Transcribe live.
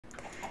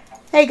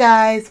Hey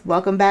guys,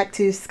 welcome back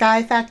to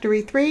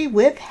SkyFactory 3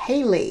 with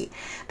Haley,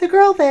 the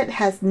girl that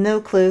has no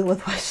clue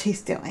with what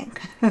she's doing.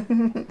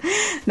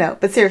 No,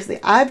 but seriously,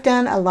 I've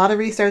done a lot of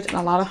research and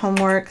a lot of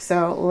homework,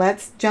 so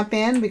let's jump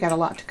in. We got a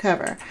lot to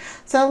cover.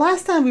 So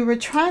last time we were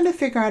trying to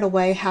figure out a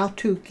way how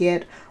to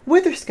get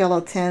wither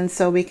skeletons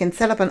so we can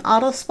set up an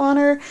auto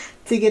spawner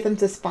to get them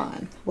to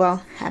spawn.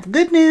 Well, I have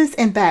good news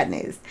and bad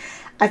news.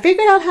 I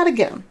figured out how to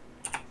get them.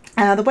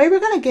 The way we're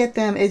going to get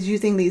them is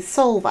using these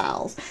soul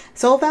vials.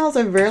 Soul vials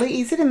are really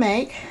easy to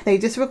make. They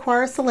just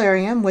require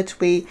solarium, which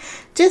we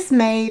just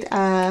made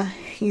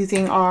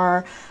using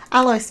our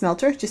alloy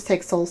smelter. Just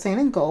take soul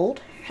sand and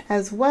gold,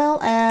 as well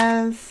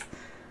as,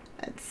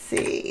 let's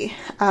see,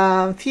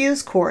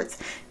 fused quartz.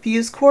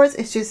 Fused quartz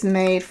is just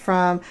made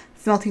from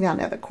smelting down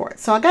nether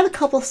quartz. So I got a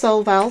couple of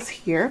soul vials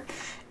here.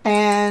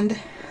 And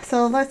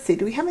so let's see,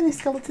 do we have any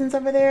skeletons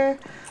over there?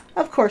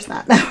 Of course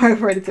not. We're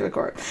ready to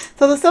record.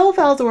 So the soul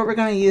vials are what we're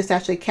going to use to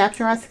actually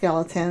capture our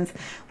skeletons.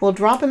 We'll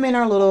drop them in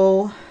our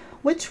little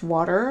witch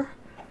water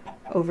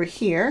over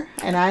here.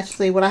 And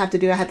actually what I have to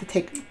do, I have to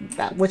take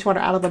that witch water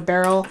out of a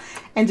barrel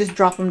and just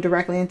drop them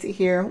directly into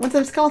here. Once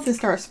the skeletons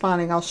start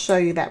spawning, I'll show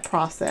you that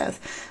process.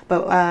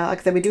 But like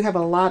I said, we do have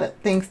a lot of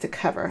things to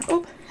cover.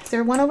 Oh, is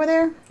there one over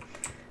there?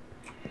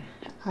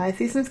 I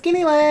see some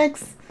skinny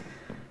legs.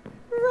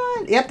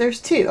 Right. Yep, there's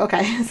two.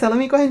 Okay, so let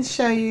me go ahead and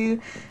show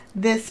you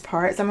this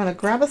part. So I'm going to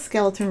grab a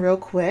skeleton real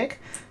quick.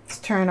 Let's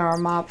turn our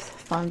mob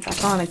fun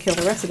back on and kill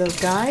the rest of those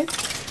guys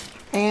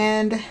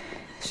and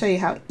show you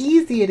how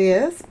easy it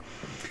is.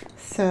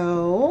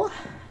 So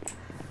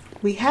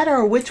we had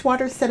our witch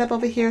water set up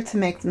over here to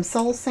make some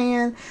soul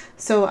sand.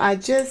 So I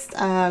just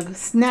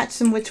snatched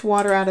some witch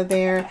water out of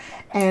there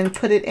and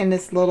put it in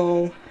this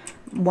little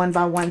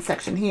 1x1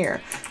 section here.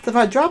 So if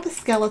I drop a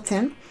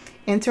skeleton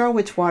into our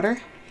witch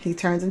water, he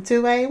turns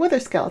into a wither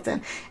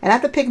skeleton. And I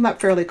have to pick him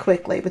up fairly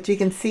quickly, but you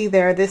can see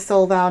there, this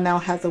soul vial now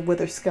has a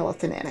wither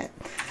skeleton in it.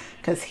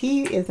 Because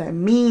he is a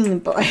mean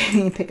boy.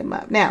 You pick him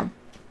up. Now,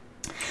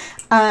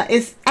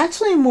 it's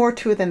actually more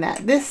to it than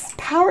that. This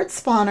powered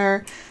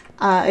spawner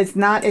is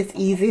not as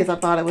easy as I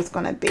thought it was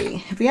going to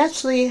be. If you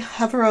actually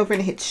hover over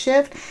and hit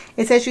shift,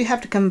 it says you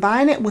have to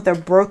combine it with a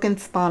broken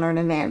spawner and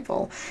an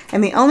anvil.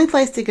 And the only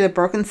place to get a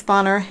broken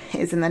spawner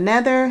is in the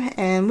nether,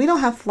 and we don't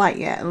have flight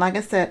yet. And like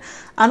I said,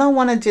 I don't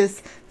want to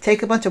just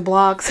take a bunch of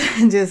blocks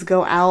and just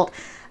go out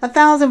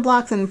 1,000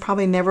 blocks and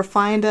probably never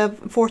find a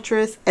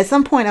fortress. At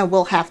some point I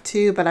will have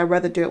to, but I'd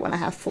rather do it when I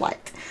have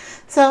flight.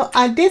 So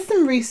I did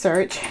some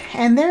research,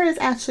 and there is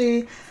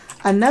actually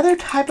another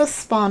type of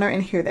spawner in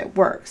here that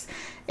works.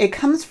 It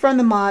comes from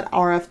the mod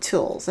RF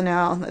Tools.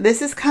 Now,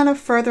 this is kind of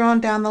further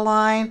on down the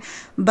line,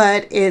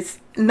 but it's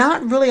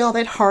not really all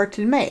that hard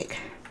to make.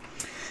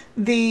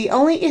 The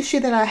only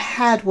issue that I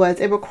had was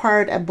it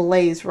required a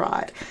blaze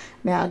rod.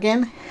 Now,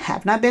 again,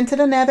 have not been to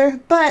the nether,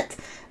 but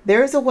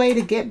there's a way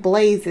to get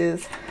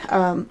blazes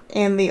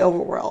in the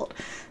overworld.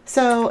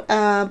 So,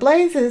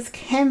 blazes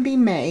can be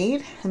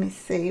made. Let me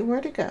see,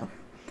 where'd it go?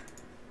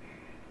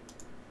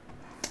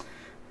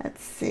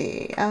 Let's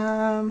see.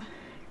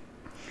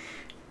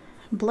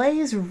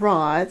 Blaze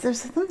rods.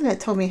 There's something that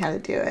told me how to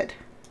do it.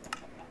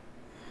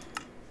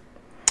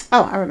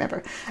 Oh, I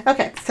remember.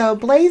 Okay, so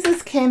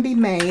blazes can be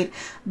made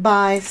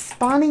by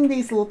spawning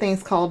these little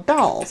things called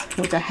dolls,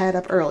 which I had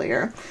up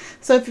earlier.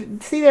 So if you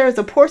see, there is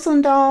a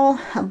porcelain doll,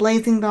 a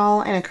blazing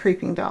doll, and a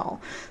creeping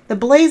doll. The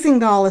blazing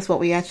doll is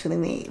what we actually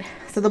need.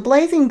 So the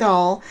blazing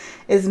doll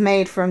is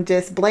made from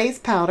just blaze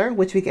powder,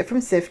 which we get from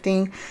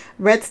sifting,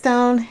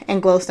 redstone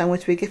and glowstone,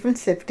 which we get from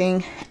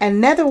sifting, and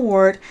nether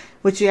wart,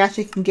 which you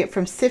actually can get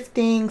from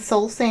sifting,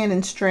 soul sand,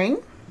 and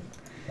string.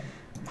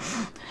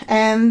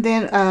 And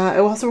then it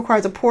also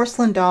requires a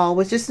porcelain doll,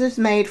 which is just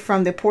made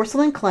from the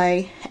porcelain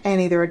clay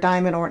and either a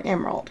diamond or an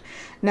emerald.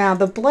 Now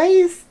the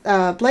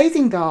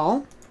blazing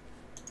doll,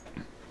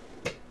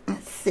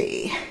 let's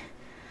see,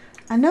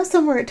 I know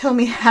somewhere it told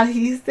me how to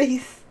use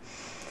these.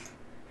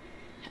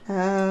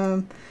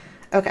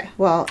 Okay,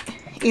 well,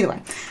 either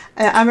way,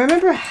 I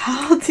remember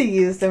how to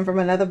use them from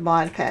another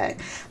mod pack.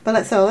 But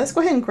let's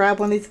go ahead and grab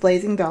one of these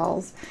blazing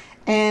dolls.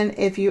 And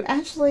if you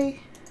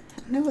actually,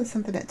 I know it's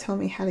something that told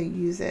me how to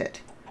use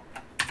it.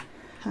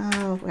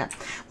 Oh, yeah.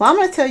 Well, I'm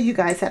going to tell you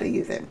guys how to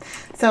use it.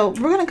 So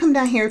we're going to come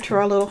down here to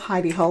our little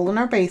hidey hole in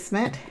our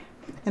basement.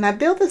 And I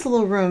built this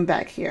little room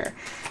back here.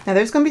 Now,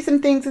 there's going to be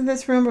some things in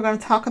this room we're going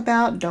to talk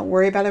about. Don't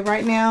worry about it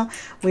right now.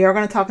 We are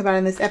going to talk about it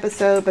in this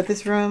episode, but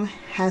this room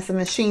has some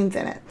machines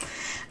in it.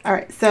 All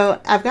right,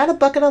 so I've got a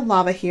bucket of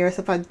lava here.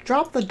 So if I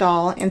drop the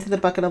doll into the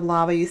bucket of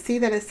lava, you see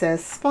that it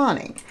says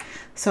spawning.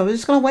 So we're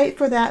just going to wait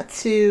for that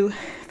to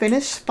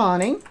finish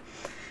spawning.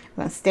 I'm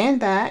going to stand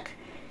back,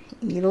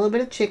 eat a little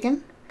bit of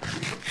chicken.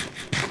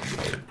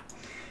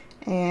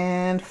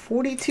 And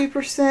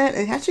 42%,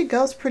 it actually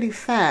goes pretty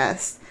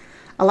fast.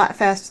 A lot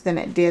faster than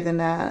it did in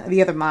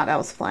the other mod I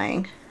was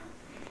playing.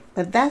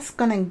 But that's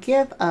going to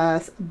give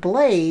us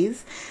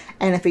blaze.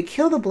 And if we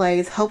kill the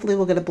blaze, hopefully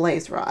we'll get a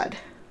blaze rod.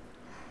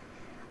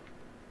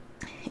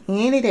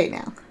 Any day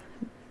now.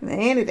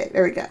 Any day.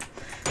 There we go.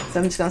 So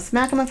I'm just going to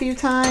smack them a few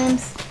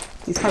times.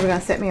 He's probably going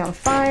to set me on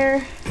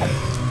fire.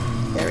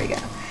 There we go.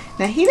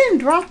 Now, he didn't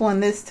drop one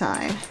this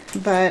time,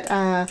 but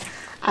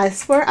I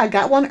swear I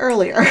got one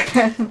earlier.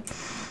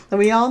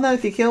 We all know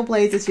if you kill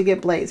blazes, you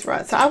get blaze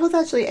rot. So I was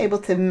actually able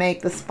to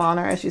make the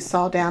spawner, as you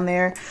saw down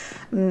there,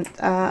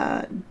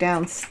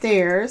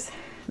 downstairs.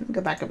 Let me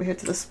go back over here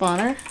to the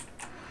spawner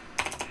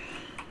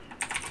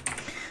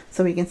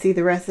so we can see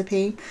the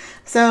recipe.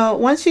 So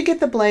once you get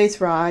the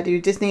blaze rod,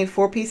 you just need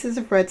 4 pieces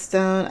of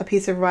redstone, a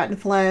piece of rotten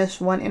flesh,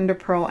 1 ender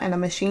pearl, and a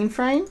machine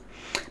frame.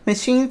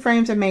 Machine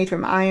frames are made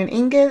from iron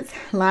ingots,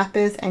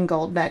 lapis, and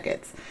gold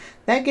nuggets.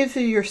 That gives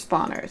you your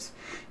spawners.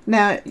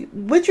 Now,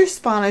 with your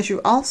spawners,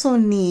 you also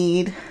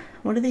need,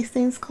 what are these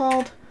things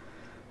called?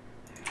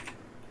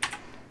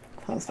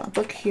 Close my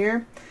book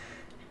here.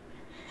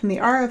 In the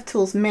RF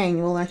Tools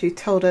manual, actually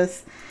told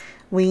us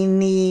we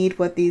need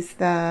what these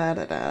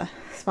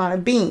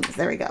spawner beams.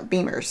 There we go,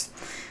 beamers.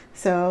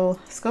 So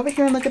let's go over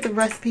here and look at the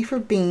recipe for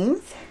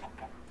beams.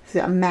 This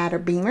is a matter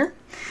beamer.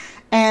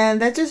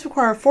 And that just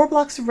requires 4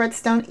 blocks of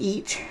redstone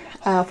each,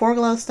 4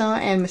 glowstone,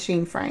 and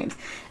machine frames.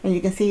 And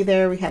you can see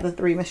there we have the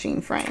 3 machine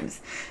frames.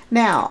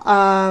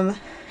 Now,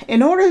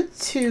 in order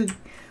to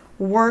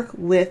work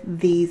with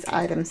these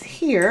items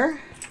here,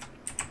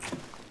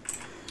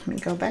 let me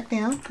go back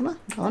down. Come on,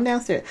 go on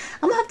downstairs.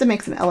 I'm going to have to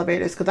make some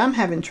elevators because I'm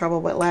having trouble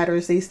with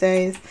ladders these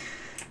days.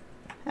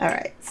 All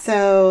right,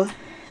 so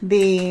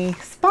the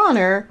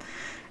spawner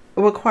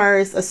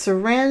requires a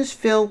syringe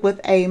filled with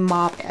a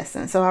mob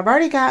essence. So I've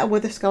already got a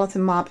wither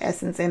skeleton mob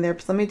essence in there,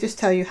 but let me just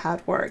tell you how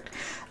it worked.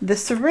 The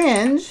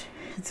syringe,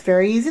 it's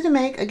very easy to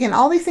make. Again,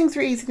 all these things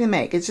are easy to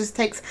make. It just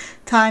takes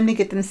time to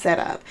get them set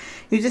up.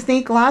 You just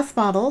need glass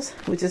bottles,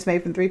 which is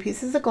made from 3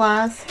 pieces of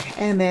glass,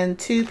 and then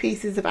 2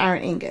 pieces of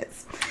iron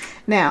ingots.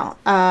 Now,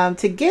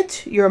 to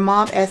get your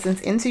mob essence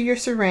into your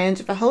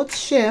syringe, if I hold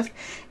shift,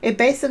 it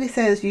basically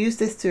says use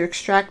this to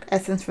extract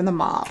essence from the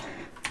mob.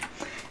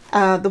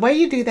 The way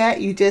you do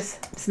that, you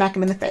just smack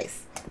them in the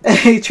face.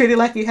 You treat it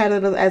like you had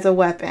it as a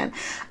weapon.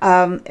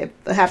 If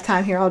I have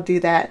time here, I'll do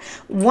that.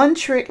 One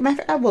trick, matter of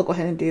fact, I will go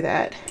ahead and do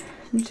that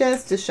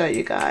just to show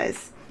you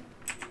guys.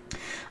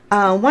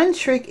 One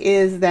trick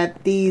is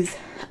that these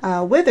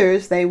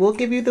withers, they will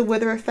give you the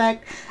wither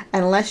effect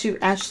unless you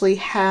actually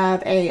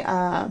have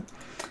a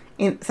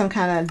some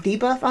kind of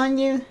debuff on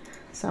you.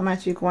 So I'm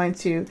actually going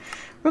to,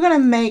 we're going to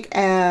make,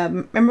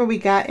 remember we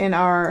got in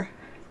our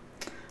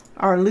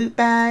loot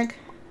bag,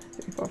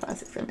 3, 4, 5,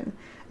 6, 7.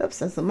 Oops,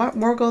 that's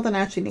more gold than I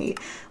actually need.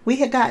 We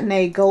had gotten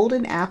a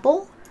golden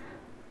apple.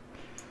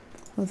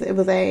 It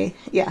was a,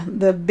 yeah,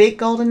 the big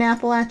golden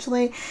apple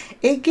actually.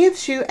 It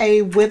gives you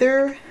a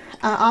wither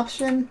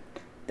option,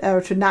 or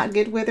to not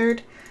get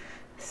withered.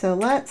 So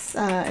let's,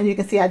 and you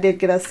can see I did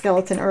get a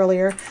skeleton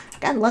earlier.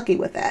 Got lucky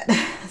with that.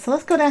 So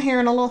let's go down here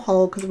in a little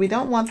hole because we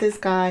don't want this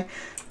guy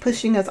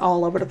pushing us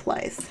all over the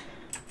place.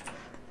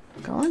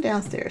 Go on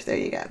downstairs. There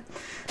you go.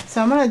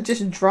 So I'm going to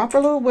just drop a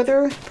little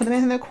wither, put them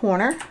in the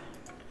corner.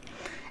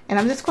 And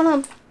I'm just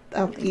going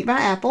to eat my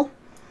apple.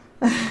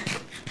 I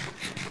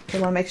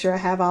want to make sure I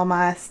have all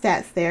my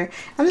stats there.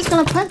 I'm just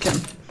going to punch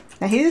him.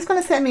 Now he's just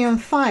going to set me on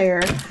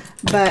fire,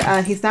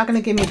 but he's not going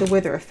to give me the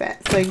wither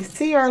effect. So you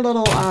see our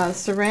little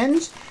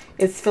syringe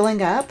is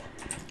filling up.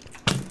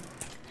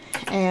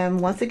 And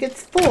once it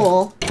gets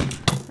full,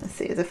 let's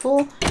see, is it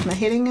full? Am I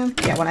hitting him?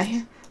 Yeah, when I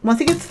hit, once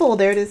it gets full,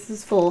 there it is,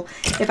 it's full.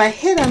 If I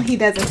hit him, he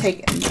doesn't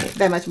take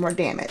that much more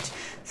damage.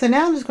 So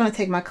now I'm just going to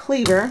take my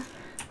cleaver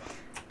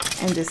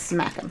and just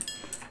smack him.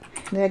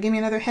 Did that give me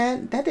another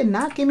head? That did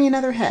not give me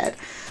another head.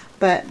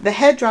 But the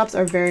head drops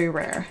are very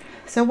rare.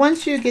 So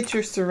once you get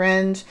your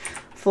syringe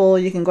full,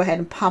 you can go ahead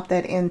and pop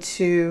that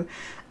into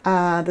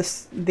the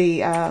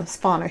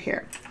spawner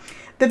here.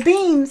 The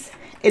beams,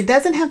 it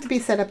doesn't have to be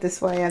set up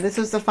this way. This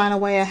was the final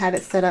way I had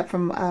it set up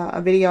from a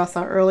video I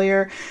saw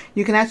earlier.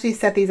 You can actually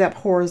set these up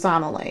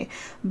horizontally.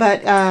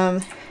 But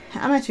I'm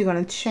actually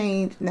going to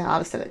change. No,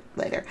 I'll just set it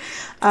later.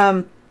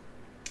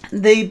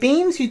 The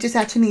beams, you just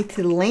actually need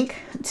to link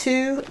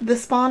to the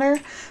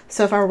spawner.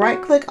 So if I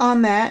right click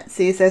on that,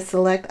 see it says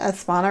select a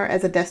spawner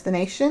as a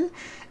destination.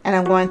 And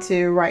I'm going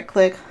to right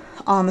click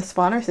on the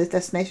spawner, it says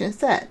destination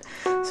set.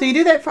 So you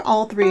do that for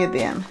all 3 of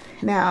them.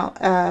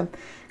 Now,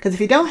 because if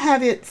you don't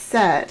have it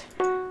set,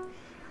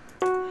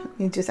 let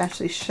me just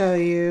actually show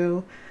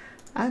you.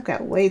 I've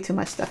got way too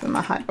much stuff in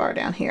my hotbar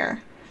down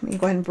here. Let me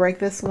go ahead and break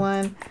this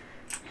one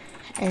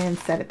and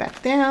set it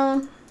back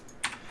down.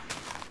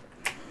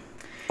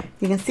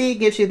 You can see it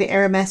gives you the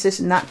error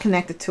message not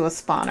connected to a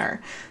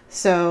spawner.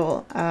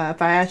 So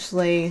if I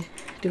actually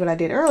do what I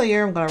did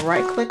earlier, I'm going to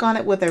right click on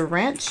it with a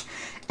wrench.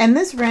 And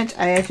this wrench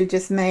I actually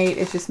just made,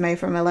 it's just made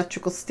from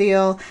electrical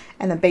steel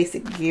and the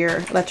basic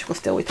gear electrical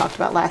steel we talked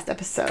about last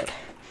episode.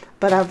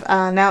 But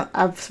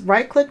I've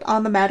right clicked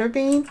on the matter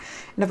beam,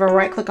 and if I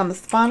right click on the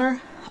spawner,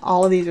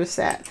 all of these are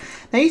set.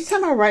 Now each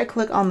time I right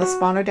click on the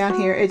spawner down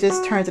here, it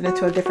just turns it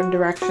into a different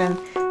direction.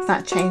 It's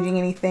not changing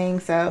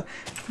anything, so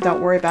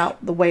don't worry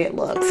about the way it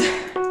looks.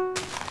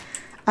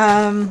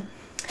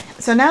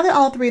 So now that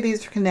all 3 of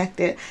these are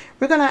connected,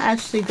 we're going to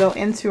actually go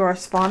into our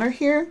spawner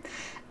here.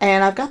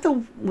 And I've got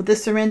the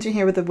syringe in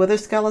here with the wither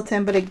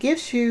skeleton, but it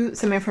gives you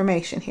some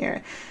information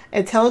here.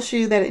 It tells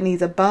you that it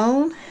needs a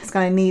bone, it's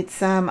going to need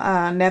some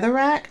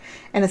netherrack,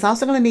 and it's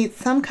also going to need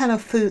some kind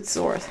of food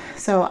source.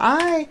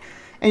 And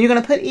you're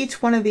going to put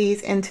each one of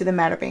these into the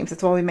matter beams.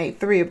 That's why we made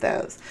 3 of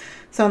those.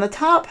 So on the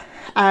top,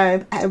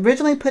 I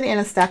originally put in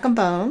a stack of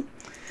bone.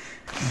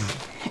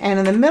 And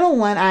in the middle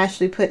one, I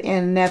actually put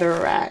in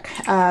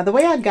netherrack. The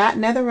way I got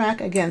netherrack,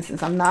 again,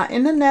 since I'm not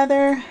in the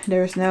nether,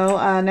 there's no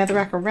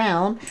netherrack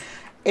around,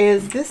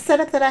 is this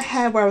setup that I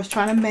had where I was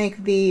trying to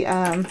make the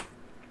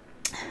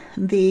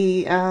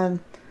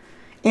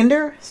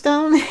ender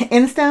stone,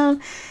 end stone.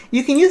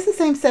 You can use the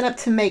same setup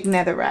to make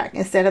netherrack.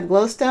 Instead of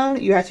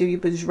glowstone, you actually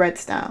use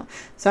redstone.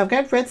 So I've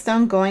got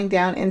redstone going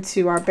down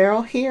into our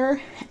barrel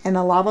here, and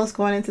the lava's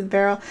going into the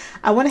barrel.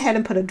 I went ahead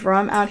and put a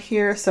drum out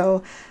here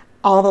so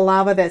all the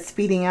lava that's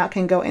feeding out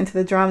can go into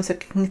the drum, so it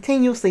can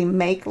continuously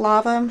make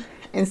lava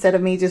instead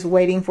of me just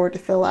waiting for it to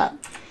fill up.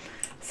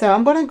 So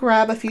I'm going to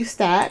grab a few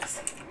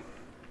stacks.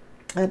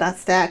 Not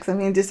stacks, I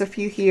mean just a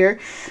few here.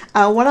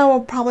 What I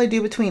will probably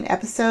do between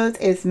episodes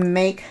is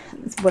make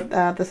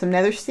some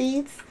nether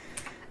seeds.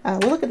 We'll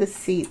look at the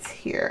seeds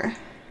here.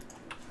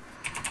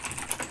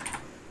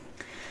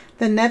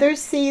 The nether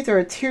seeds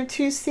are tier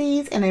 2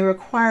 seeds, and they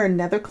require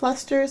nether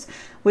clusters,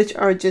 which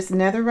are just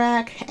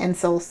netherrack and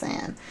soul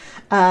sand.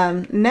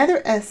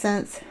 Nether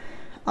essence,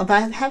 if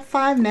I have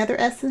 5 nether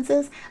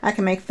essences, I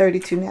can make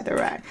 32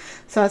 netherrack.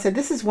 So I said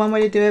this is one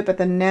way to do it, but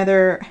the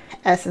nether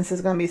essence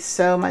is going to be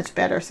so much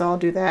better. So I'll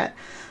do that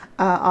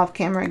off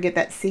camera and get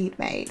that seed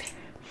made.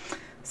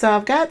 So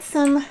I've got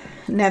some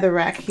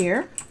netherrack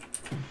here.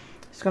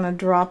 Just going to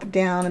drop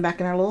down and back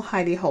in our little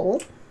hidey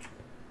hole.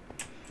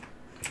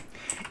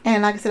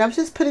 And like I said, I was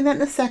just putting that in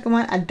the second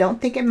one. I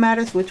don't think it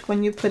matters which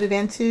one you put it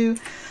into.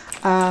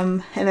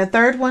 And the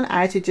third one,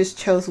 I actually just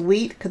chose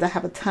wheat because I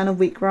have a ton of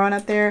wheat growing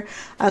up there.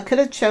 I could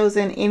have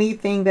chosen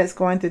anything that's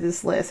going through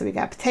this list. So we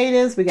got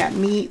potatoes, we got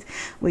meat,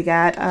 we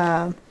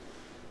got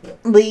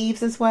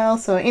leaves as well.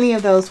 So any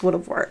of those would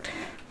have worked.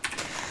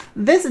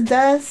 This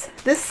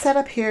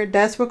setup here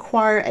does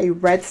require a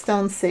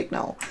redstone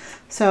signal.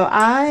 So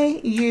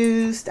I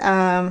used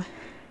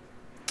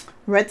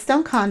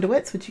redstone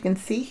conduits, which you can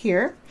see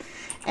here.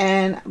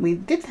 And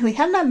we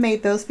have not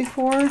made those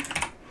before.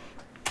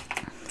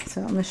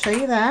 So I'm going to show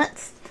you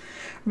that.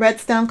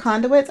 Redstone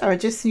conduits are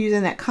just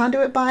using that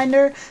conduit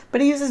binder,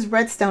 but it uses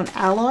redstone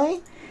alloy.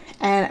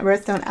 And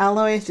redstone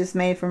alloy is just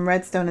made from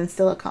redstone and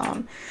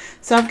silicone.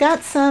 So I've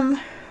got some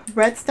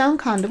redstone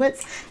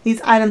conduits.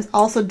 These items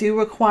also do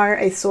require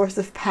a source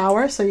of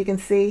power. So you can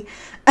see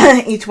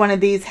each one of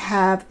these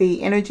have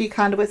the energy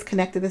conduits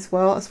connected as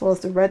well as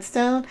the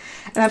redstone.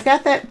 And I've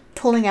got that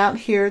pulling out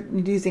here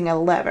using a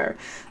lever.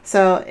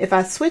 So if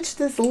I switch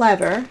this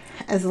lever,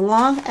 as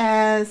long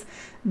as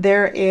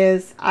there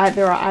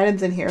are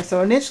items in here.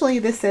 So initially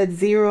this said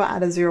 0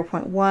 out of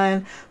 0.1,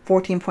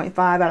 14.5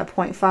 out of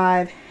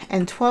 0.5,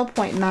 and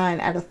 12.9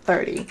 out of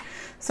 30.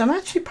 So I'm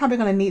actually probably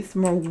going to need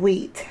some more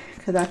wheat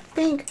because I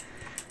think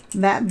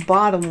that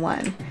bottom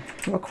one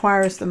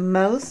requires the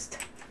most.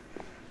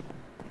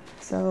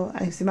 So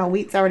I see my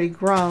wheat's already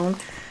grown.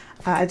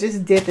 I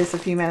just did this a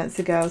few minutes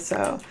ago,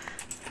 so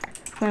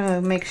I'm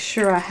going to make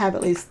sure I have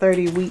at least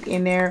 30 wheat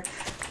in there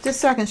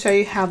just so I can show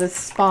you how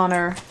this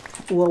spawner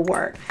will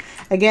work.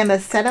 Again, the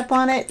setup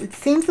on it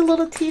seems a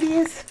little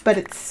tedious, but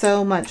it's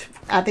so much,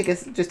 I think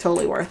it's just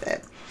totally worth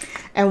it.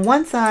 And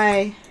once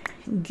I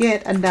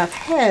get enough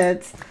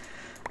heads,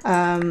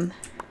 then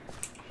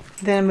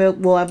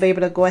we'll be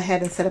able to go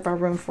ahead and set up our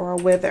room for our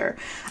wither.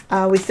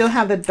 We still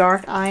have the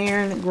dark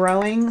iron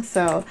growing,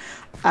 so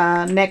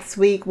next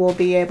week we'll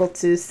be able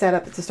to set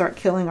up to start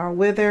killing our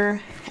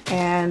wither,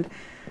 and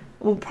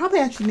we'll probably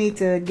actually need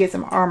to get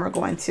some armor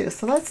going too.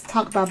 So let's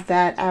talk about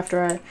that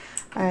after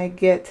I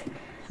get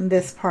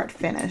this part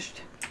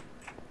finished.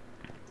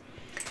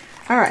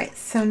 Alright,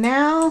 so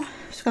now I'm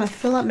just going to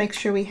fill up, make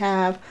sure we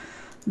have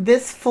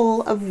this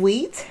full of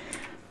wheat.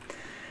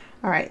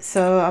 Alright,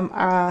 so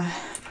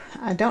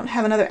I don't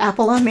have another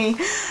apple on me,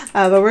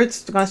 but we're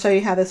just going to show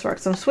you how this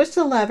works. So I'm switch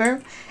the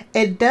lever.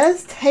 It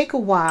does take a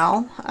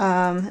while.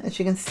 As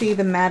you can see,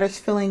 the matter's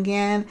filling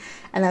in,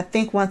 and I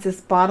think once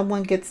this bottom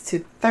one gets to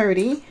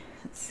 30,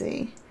 let's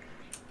see,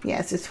 yeah,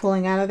 it's just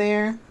pulling out of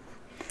there.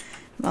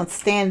 I'll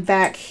stand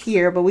back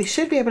here, but we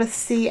should be able to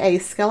see a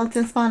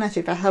skeleton spawn.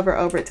 Actually, if I hover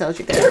over, it tells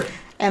you there.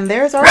 And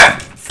there's our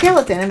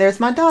skeleton, and there's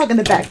my dog in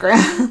the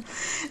background.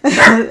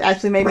 It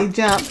actually made me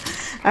jump.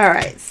 All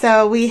right,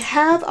 so we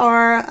have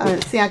our,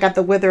 see, I got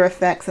the wither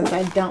effect since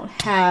I don't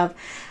have,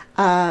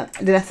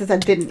 since I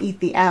didn't eat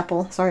the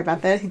apple. Sorry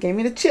about that, it gave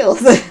me the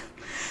chills.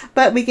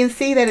 But we can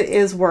see that it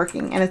is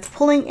working, and it's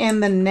pulling in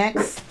the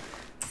next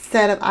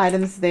set of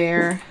items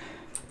there.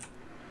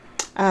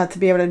 To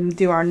be able to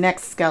do our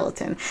next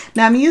skeleton.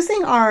 Now I'm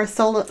using our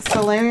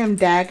solarium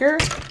dagger.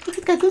 Look,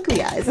 it's got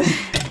googly eyes.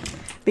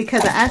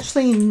 Because I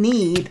actually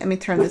need, let me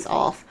turn this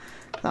off.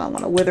 I don't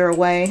want to wither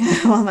away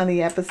while I'm on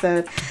the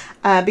episode.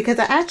 Because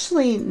I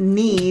actually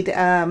need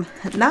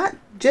not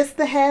just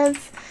the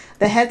heads.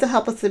 The heads will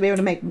help us to be able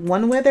to make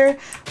one wither,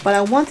 but I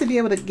want to be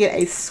able to get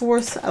a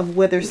source of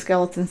wither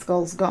skeleton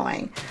skulls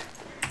going.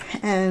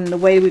 And the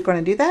way we're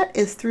going to do that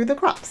is through the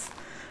crops.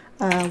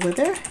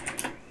 Wither.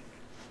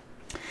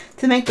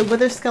 To make the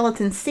wither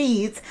skeleton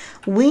seeds,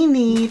 we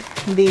need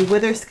the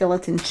wither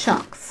skeleton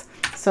chunks.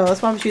 So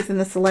that's why I'm using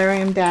the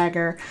solarium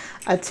dagger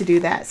to do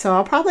that. So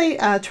I'll probably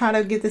try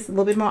to get this a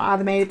little bit more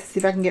automated to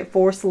see if I can get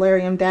 4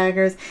 solarium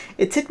daggers.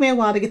 It took me a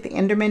while to get the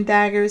enderman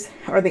daggers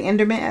or the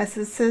enderman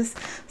essences.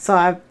 So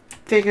I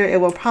figure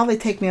it will probably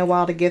take me a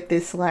while to get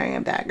these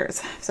solarium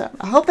daggers. So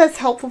I hope that's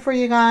helpful for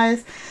you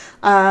guys.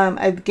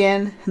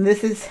 Again,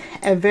 this is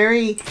a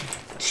very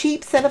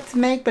cheap setup to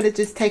make, but it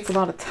just takes a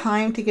lot of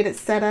time to get it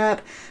set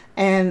up.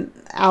 And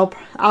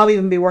I'll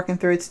even be working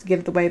through it to get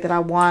it the way that I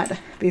want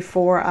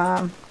before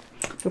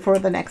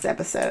the next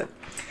episode.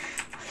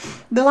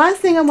 The last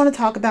thing I want to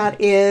talk about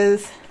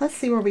is, let's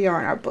see where we are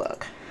in our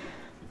book.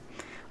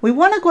 We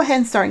want to go ahead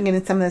and start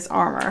getting some of this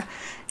armor.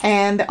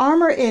 And the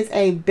armor is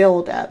a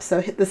build-up.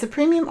 So the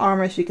Supremium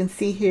armor, as you can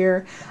see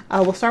here,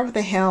 we'll start with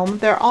the helm.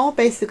 They're all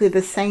basically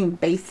the same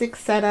basic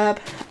setup.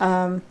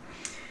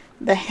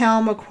 The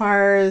helm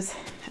requires,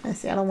 let's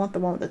see, I don't want the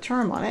one with the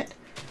charm on it.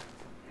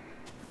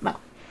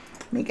 Well,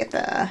 let me get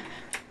the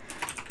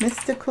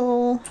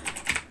mystical.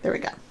 There we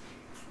go.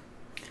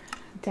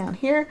 Down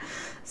here.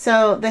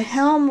 So the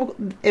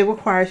helm, it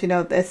requires, you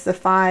know, it's the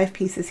 5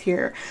 pieces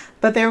here,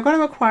 but they're going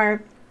to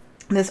require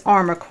this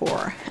armor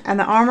core, and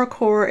the armor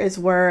core is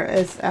where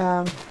is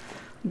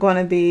going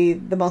to be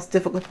the most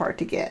difficult part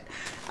to get.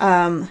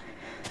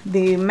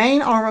 The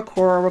main armor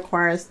core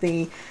requires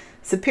the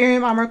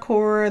Superium armor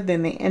core,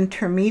 then the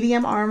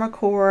Intermedium armor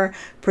core,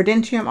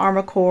 Prudentium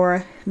armor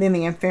core, then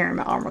the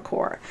Inferium armor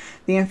core.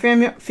 The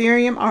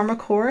Inferium armor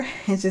core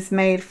is just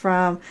made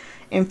from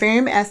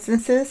Inferium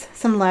essences,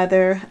 some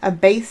leather, a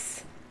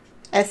base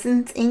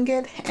essence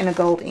ingot, and a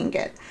gold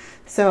ingot.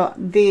 So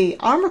the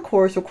armor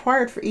core is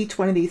required for each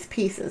one of these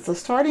pieces. So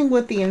starting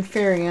with the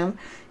Inferium,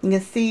 you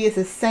can see it's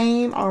the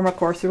same armor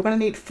core. So we're going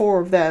to need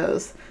 4 of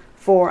those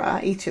for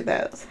each of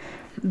those.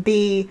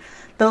 The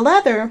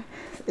leather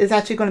is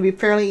actually going to be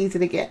fairly easy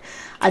to get.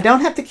 I don't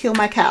have to kill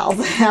my cows.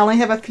 I only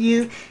have a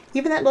few.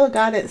 Even that little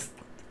guy that's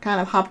kind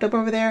of hopped up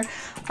over there.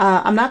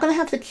 I'm not going to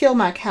have to kill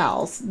my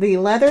cows. The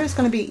leather is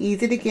going to be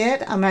easy to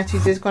get. I'm actually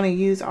just going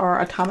to use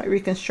our atomic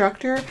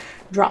reconstructor,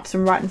 drop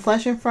some rotten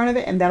flesh in front of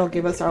it, and that'll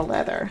give us our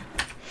leather.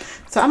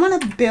 So I'm going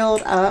to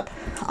build up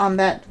on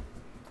that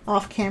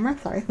off camera.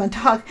 Sorry, my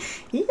dog,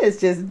 he is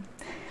just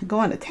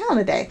going to town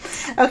today.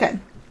 Okay.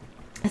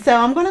 So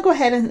I'm going to go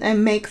ahead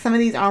and make some of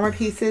these armor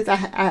pieces. I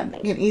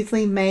can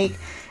easily make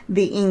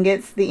the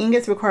ingots. The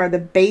ingots require the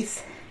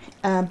base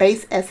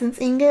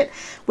essence ingot,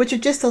 which are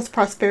just those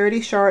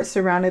prosperity shards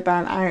surrounded by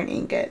an iron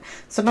ingot.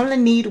 So I'm going to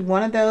need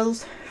one of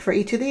those for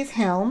each of these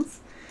helms,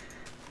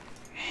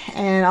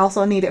 and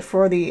also need it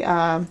for the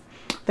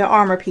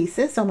armor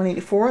pieces. So I'm going to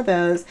need 4 of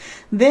those.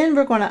 Then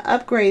we're going to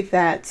upgrade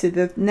that to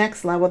the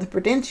next level, the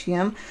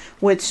Prudentium,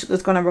 which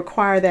is going to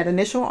require that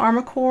initial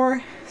armor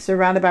core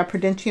surrounded by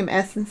Prudentium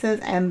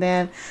essences, and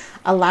then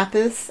a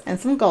lapis and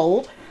some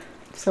gold.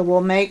 So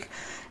we'll make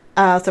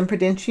some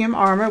Prudentium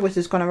armor, which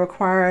is going to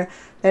require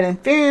that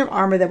Inferium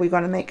armor that we're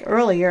going to make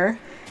earlier,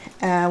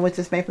 which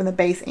is made from the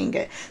base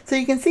ingot. So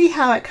you can see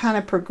how it kind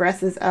of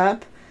progresses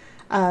up.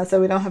 So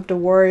we don't have to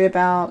worry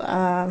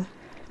about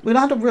we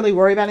don't have to really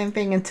worry about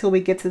anything until we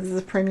get to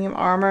this premium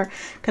armor,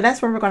 because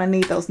that's where we're going to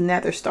need those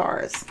nether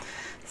stars.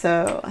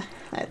 So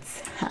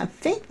I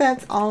think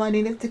that's all I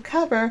needed to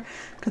cover,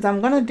 because I'm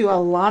going to do a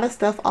lot of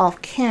stuff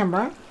off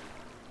camera.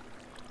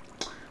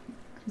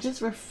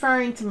 Just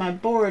referring to my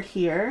board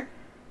here.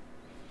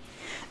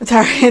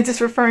 Sorry,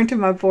 just referring to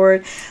my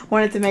board.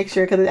 Wanted to make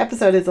sure, because the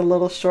episode is a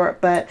little short,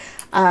 but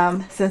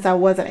since I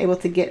wasn't able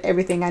to get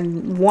everything I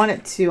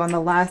wanted to on the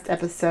last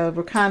episode,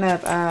 we're kind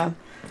of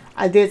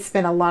I did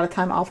spend a lot of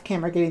time off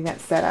camera getting that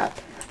set up.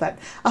 But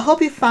I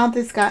hope you found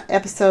this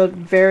episode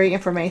very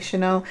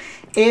informational.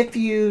 If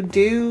you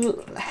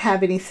do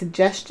have any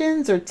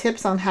suggestions or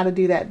tips on how to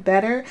do that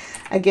better,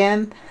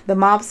 again, the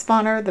mob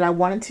spawner that I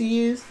wanted to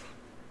use,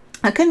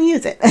 I couldn't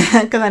use it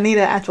because I need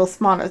an actual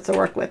spawner to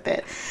work with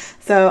it.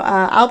 So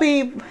I'll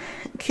be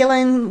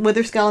killing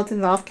wither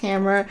skeletons off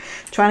camera,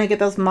 trying to get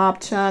those mob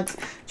chunks,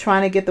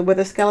 trying to get the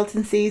wither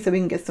skeleton seeds so we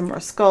can get some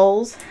more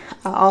skulls.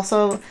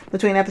 Also,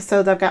 between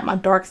episodes, I've got my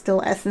dark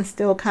steel essence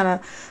still kind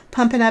of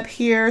pumping up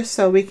here,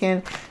 so we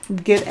can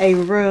get a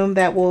room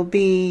that will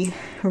be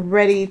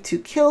ready to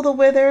kill the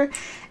wither.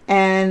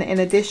 And in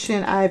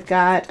addition, I've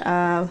got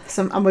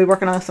I'm be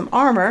working on some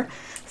armor.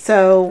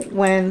 So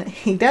when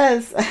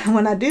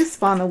I do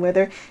spawn a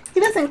wither, he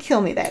doesn't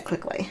kill me that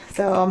quickly.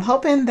 So I'm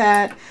hoping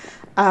that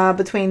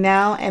between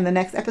now and the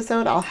next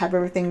episode, I'll have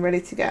everything ready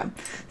to go.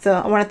 So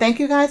I want to thank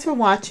you guys for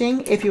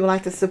watching. If you would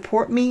like to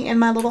support me in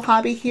my little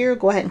hobby here,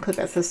 go ahead and click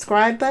that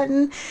subscribe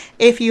button.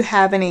 If you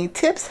have any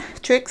tips,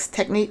 tricks,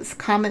 techniques,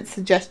 comments,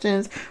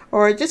 suggestions,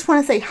 or just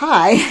want to say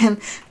hi, and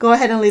go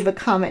ahead and leave a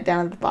comment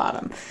down at the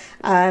bottom.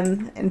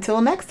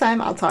 Until next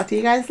time, I'll talk to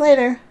you guys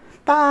later.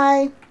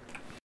 Bye.